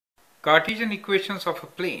Cartesian equations of a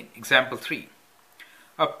plane, example 3.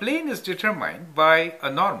 A plane is determined by a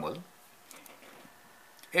normal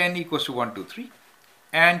n equals to 1, 2, 3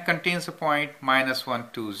 and contains a point minus 1,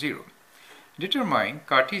 2, 0. Determine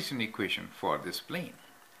Cartesian equation for this plane.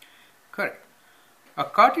 Correct. A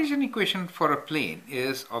Cartesian equation for a plane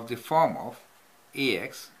is of the form of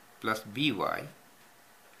ax plus by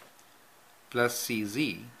plus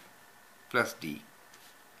cz plus d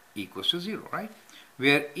equals to 0, right?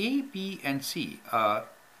 Where a, b and c are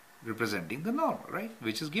representing the normal, right,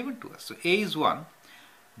 which is given to us. So a is 1,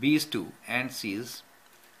 b is 2 and c is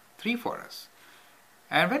 3 for us.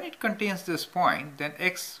 And when it contains this point, then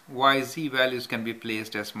x, y, z values can be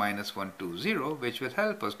placed as minus 1, 2, 0, which will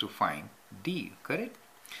help us to find d, correct?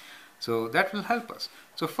 So that will help us.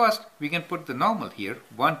 So first we can put the normal here,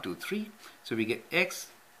 1, 2, 3. So we get x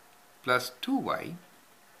plus 2y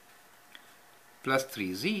plus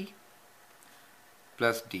 3z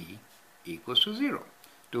plus d equals to 0.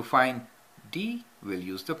 To find d, we'll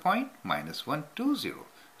use the point minus 1, 2, 0.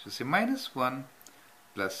 So say minus 1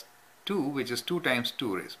 plus 2, which is 2 times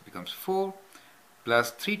 2 becomes 4, plus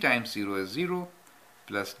 3 times 0 is 0,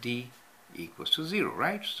 plus d equals to 0,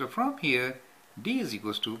 right? So from here, d is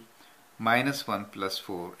equals to minus 1 plus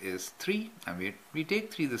 4 is 3, and we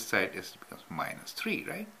take 3 this side, it becomes minus 3,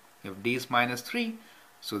 right? If d is minus 3,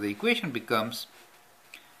 so the equation becomes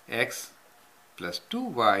x plus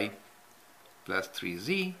 2y plus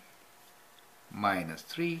 3z minus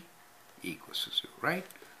 3 equals to 0, right?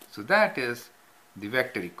 So that is the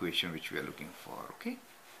vector equation which we are looking for, okay?